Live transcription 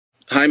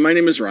Hi, my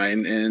name is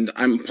Ryan, and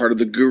I'm part of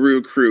the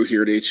Guru crew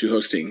here at A2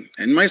 Hosting.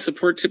 And my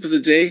support tip of the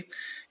day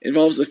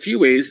involves a few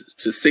ways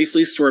to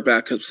safely store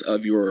backups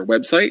of your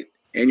website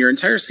and your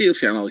entire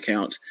Cpanel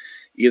account,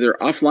 either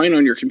offline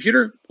on your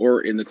computer or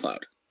in the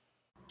cloud.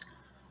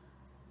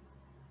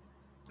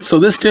 So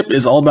this tip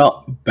is all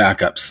about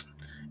backups.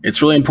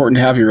 It's really important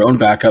to have your own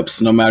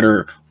backups, no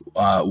matter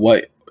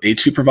what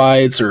A2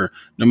 provides or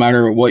no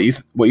matter what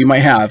you might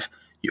have.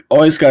 You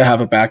always got to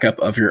have a backup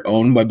of your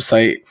own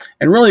website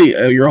and really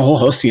your whole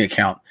hosting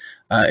account.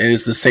 It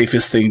is the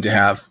safest thing to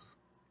have.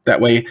 That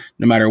way,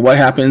 no matter what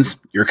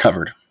happens, you're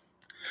covered.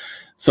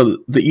 So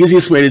the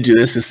easiest way to do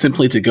this is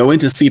simply to go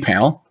into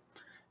Cpanel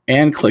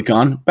and click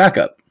on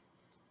Backup.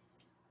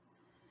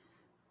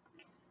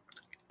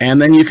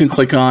 And then you can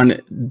click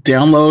on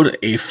Download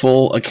a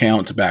Full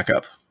Account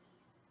Backup.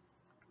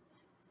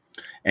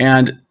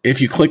 And if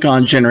you click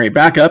on Generate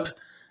Backup,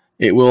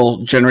 it will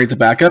generate the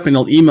backup and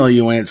it'll email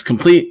you when it's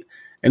complete.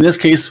 In this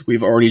case,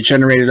 we've already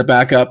generated a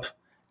backup,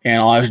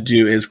 and all I have to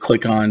do is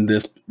click on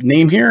this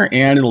name here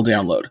and it'll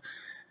download.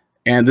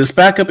 And this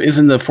backup is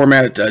in the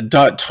format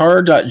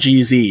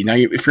 .tar.gz. Now,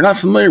 if you're not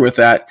familiar with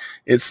that,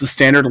 it's the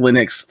standard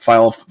Linux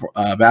file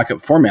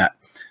backup format.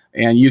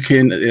 And you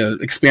can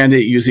expand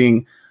it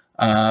using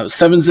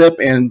 7-zip,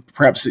 and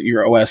perhaps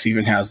your OS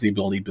even has the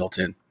ability built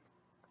in.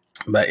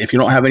 But if you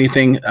don't have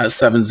anything,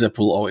 7-zip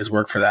will always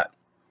work for that.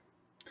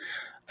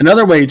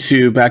 Another way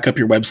to back up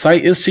your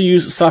website is to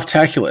use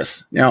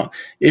Softaculous. Now,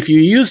 if you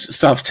used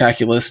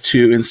Softaculous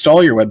to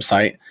install your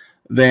website,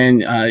 then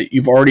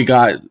you've already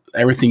got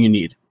everything you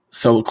need.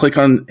 So click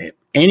on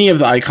any of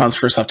the icons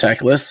for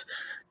Softaculous,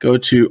 go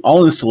to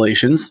All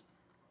Installations,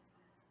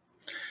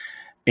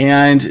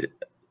 and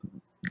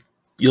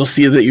you'll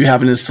see that you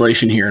have an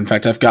installation here. In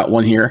fact, I've got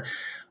one here,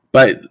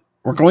 but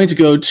we're going to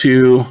go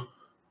to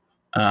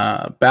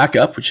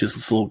Backup, which is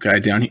this little guy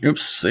down here.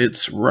 Oops,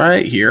 it's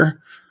right here.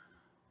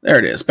 There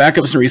it is,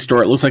 Backups and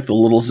Restore. It looks like the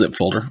little zip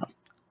folder.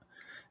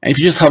 And if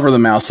you just hover the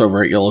mouse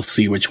over it, you'll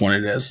see which one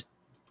it is.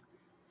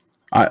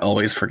 I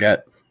always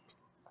forget.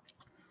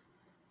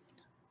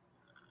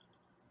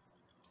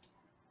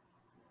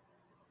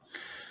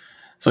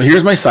 So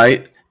here's my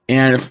site.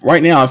 And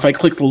right now, if I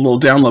click the little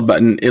download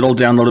button, it'll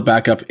download a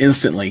backup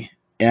instantly.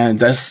 And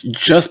this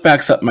just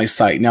backs up my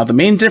site. Now, the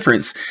main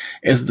difference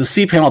is the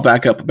Cpanel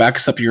backup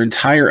backs up your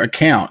entire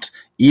account,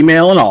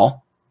 email and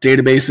all,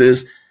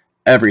 databases,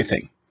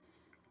 everything.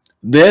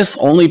 This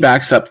only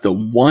backs up the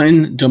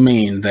one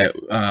domain, the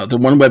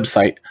one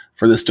website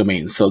for this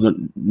domain. So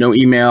no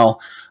email.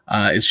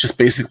 It's just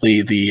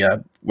basically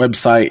the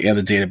website and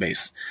the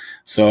database.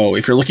 So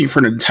if you're looking for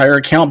an entire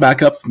account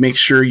backup, make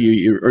sure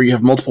you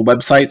have multiple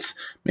websites,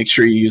 make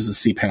sure you use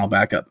the Cpanel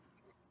backup.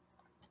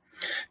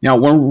 Now,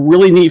 one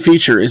really neat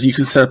feature is you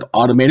can set up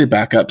automated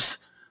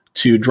backups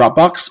to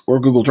Dropbox or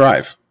Google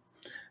Drive.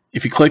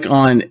 If you click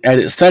on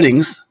Edit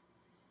Settings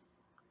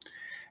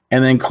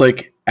and then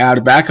click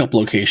Add Backup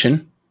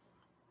Location,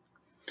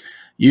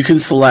 you can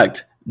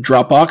select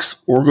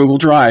Dropbox or Google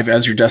Drive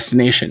as your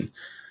destination.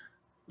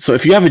 So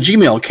if you have a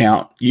Gmail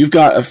account, you've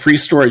got a free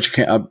storage,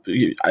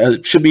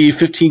 it should be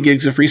 15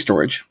 gigs of free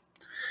storage.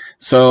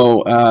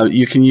 So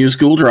you can use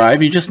Google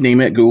Drive. You just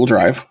name it Google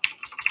Drive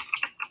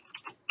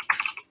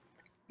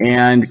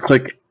and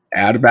click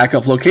Add a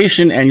Backup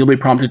Location, and you'll be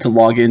prompted to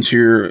log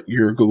into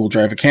your Google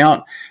Drive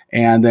account,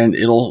 and then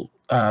it'll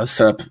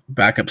set up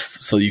backups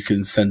so you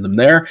can send them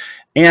there.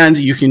 And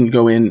you can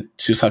go in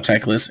to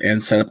Softaculous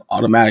and set up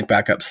automatic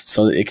backups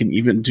so that it can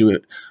even do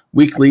it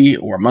weekly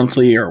or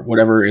monthly or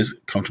whatever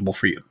is comfortable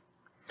for you.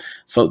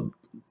 So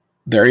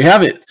there you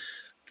have it.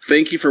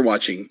 Thank you for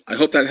watching. I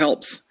hope that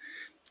helps.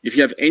 If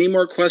you have any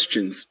more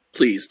questions,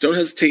 please don't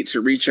hesitate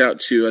to reach out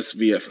to us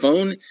via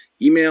phone,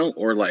 email,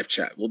 or live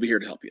chat. We'll be here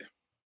to help you.